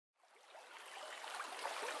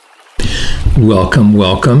Welcome,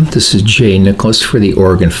 welcome. This is Jay Nicholas for the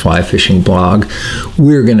Oregon Fly Fishing Blog.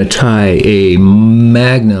 We're going to tie a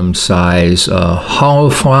magnum size hollow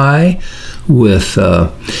fly with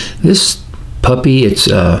this puppy. It's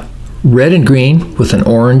red and green with an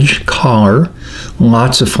orange collar,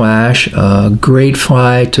 lots of flash, great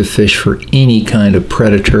fly to fish for any kind of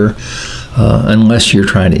predator, unless you're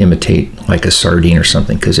trying to imitate like a sardine or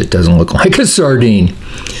something, because it doesn't look like a sardine.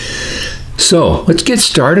 So let's get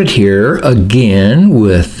started here again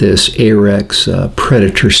with this Ahrex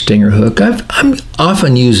Predator Stinger hook. I'm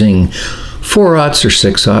often using 4/0 or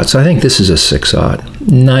 6/0. I think this is a 6/0.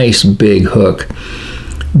 Nice big hook,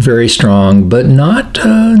 very strong, but not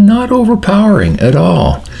overpowering at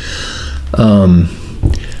all.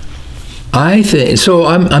 I think so.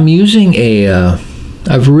 I'm using a.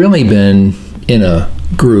 I've really been in a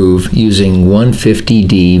groove using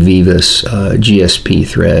 150D Vivus GSP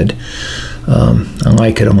thread. I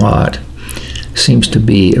like it a lot. Seems to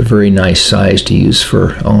be a very nice size to use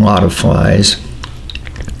for a lot of flies.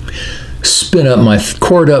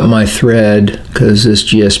 Cord up my thread because this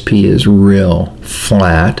GSP is real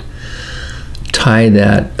flat. Tie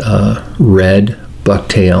that red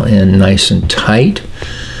bucktail in nice and tight.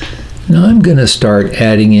 Now I'm going to start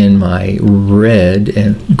adding in my red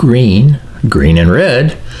and green and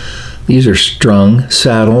red. These are strung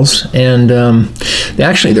saddles, and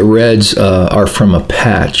actually the reds are from a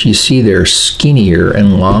patch. You see they're skinnier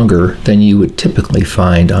and longer than you would typically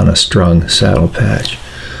find on a strung saddle patch.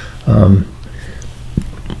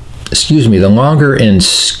 Excuse me, the longer and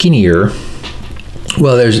skinnier.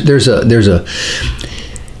 Well, there's a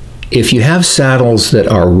if you have saddles that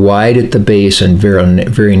are wide at the base and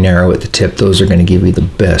very narrow at the tip, those are going to give you the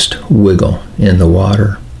best wiggle in the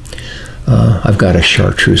water. I've got a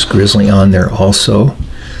chartreuse grizzly on there also,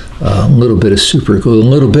 a little bit of super glue, a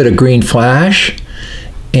little bit of green flash,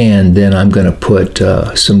 and then I'm going to put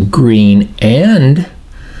some green and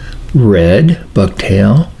red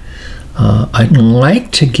bucktail. I'd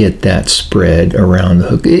like to get that spread around the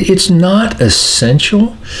hook. It's not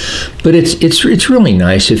essential, but it's really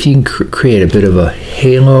nice if you can create a bit of a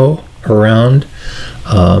halo around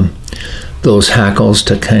those hackles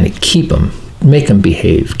to kind of make them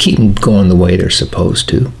behave, keep them going the way they're supposed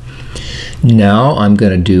to. Now I'm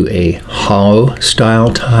going to do a hollow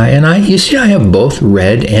style tie, and you see I have both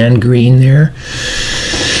red and green there.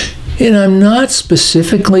 And I'm not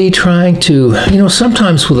specifically trying to,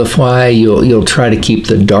 sometimes with a fly you'll try to keep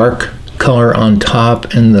the dark color on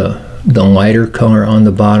top and the lighter color on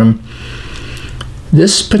the bottom.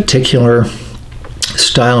 This particular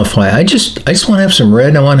style of fly, I just want to have some red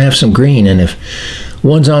and I want to have some green, and if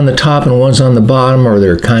one's on the top and one's on the bottom, or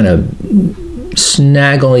they're kind of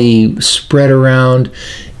snaggily spread around,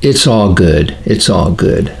 it's all good. It's all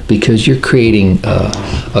good because you're creating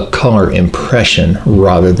a color impression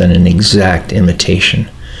rather than an exact imitation.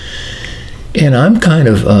 And I'm kind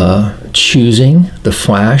of choosing the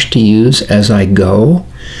flash to use as I go,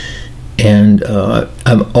 and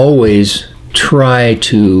I'm always try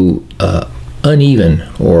to uneven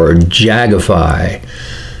or jagify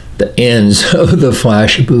the ends of the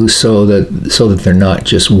flash boost so that they're not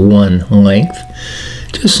just one length.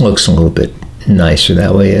 Just looks a little bit nicer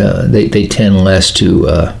that way. They tend less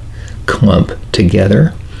to clump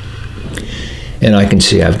together. And I can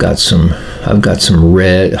see I've got some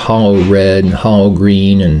red, hollow red, hollow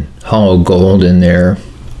green, and hollow gold in there.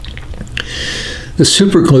 The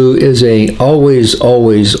super glue is a always,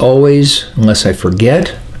 unless I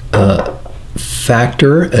forget,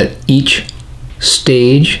 factor at each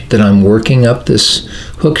stage that I'm working up this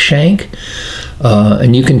hook shank,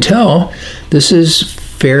 and you can tell this is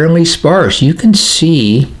fairly sparse. You can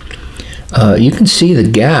see the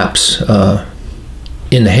gaps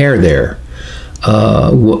in the hair there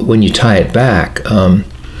when you tie it back.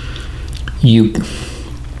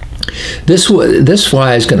 This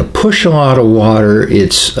fly is going to push a lot of water.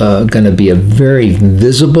 It's going to be a very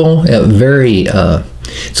visible,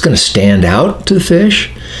 it's going to stand out to the fish.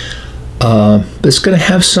 But it's going to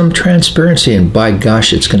have some transparency, and by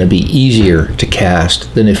gosh, it's going to be easier to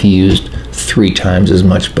cast than if you used 3 times as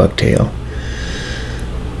much bucktail.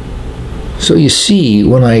 So you see,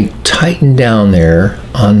 when I tighten down there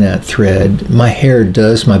on that thread, my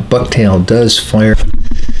bucktail does flare.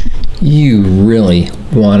 You really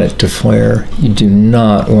want it to flare. You do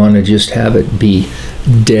not want to just have it be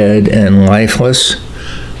dead and lifeless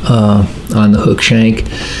on the hook shank.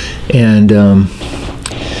 And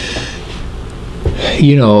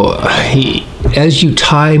as you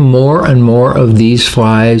tie more and more of these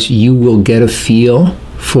flies, you will get a feel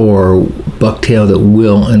for bucktail that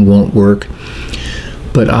will and won't work.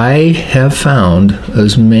 But I have found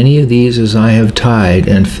as many of these as I have tied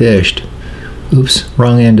and fished. Oops,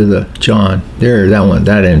 wrong end of the John. There,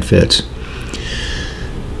 that end fits.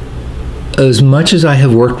 As much as I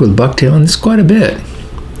have worked with bucktail, and it's quite a bit.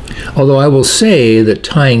 Although I will say that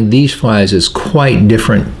tying these flies is quite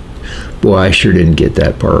different. Boy, I sure didn't get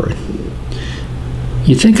that part.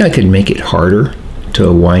 You think I could make it harder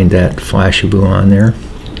to wind that Flashabou on there?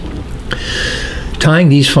 Tying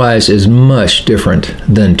these flies is much different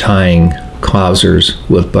than tying Clousers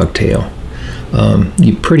with bucktail.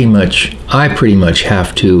 I pretty much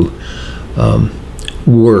have to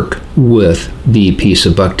work with the piece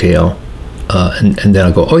of bucktail, and then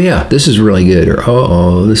I'll go, oh yeah, this is really good, or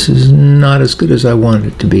oh, this is not as good as I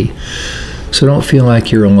wanted it to be. So don't feel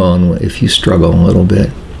like you're alone if you struggle a little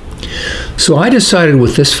bit. So I decided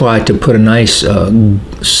with this fly to put a nice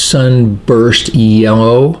sunburst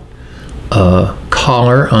yellow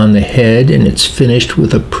collar on the head, and it's finished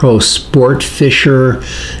with a Pro Sport Fisher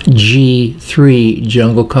G3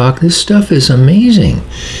 Jungle Cock. This stuff is amazing.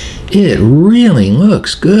 It really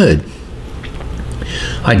looks good.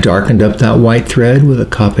 I darkened up that white thread with a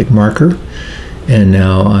Copic marker, and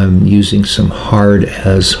now I'm using some hard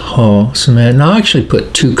as Hull cement. And I'll actually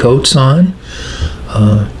put 2 coats on,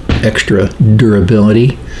 extra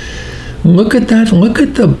durability. Look at that. Look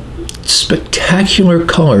at the spectacular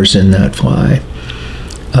colors in that fly.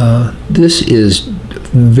 This is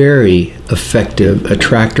very effective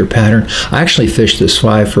attractor pattern. I actually fished this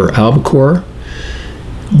fly for albacore.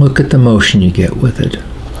 Look at the motion you get with it.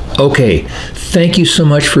 Okay, thank you so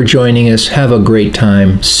much for joining us. Have a great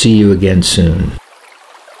time. See you again soon.